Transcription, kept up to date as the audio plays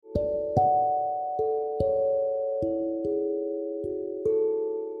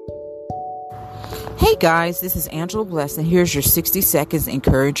Hey guys, this is Angela Bless, and here's your 60 seconds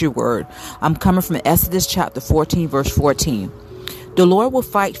encouraging word. I'm coming from Exodus chapter 14, verse 14. The Lord will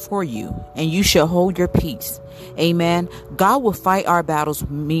fight for you, and you shall hold your peace. Amen. God will fight our battles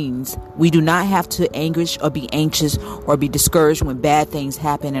means we do not have to anguish or be anxious or be discouraged when bad things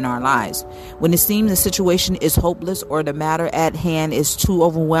happen in our lives. When it seems the situation is hopeless or the matter at hand is too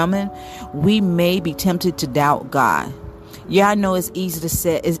overwhelming, we may be tempted to doubt God. Yeah, I know it's easy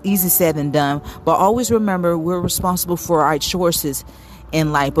said than done, but always remember we're responsible for our choices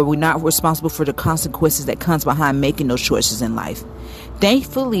in life, but we're not responsible for the consequences that comes behind making those choices in life.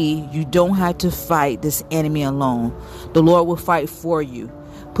 Thankfully, you don't have to fight this enemy alone. The Lord will fight for you.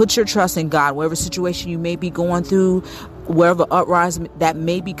 Put your trust in God. Whatever situation you may be going through, wherever uprising that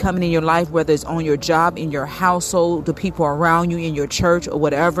may be coming in your life, whether it's on your job, in your household, the people around you, in your church, or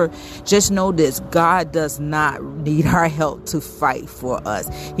whatever, just know this: God does not need our help to fight for us.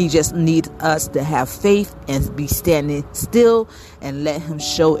 He just needs us to have faith and be standing still and let him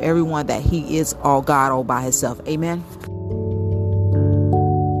show everyone that he is all God all by himself. Amen.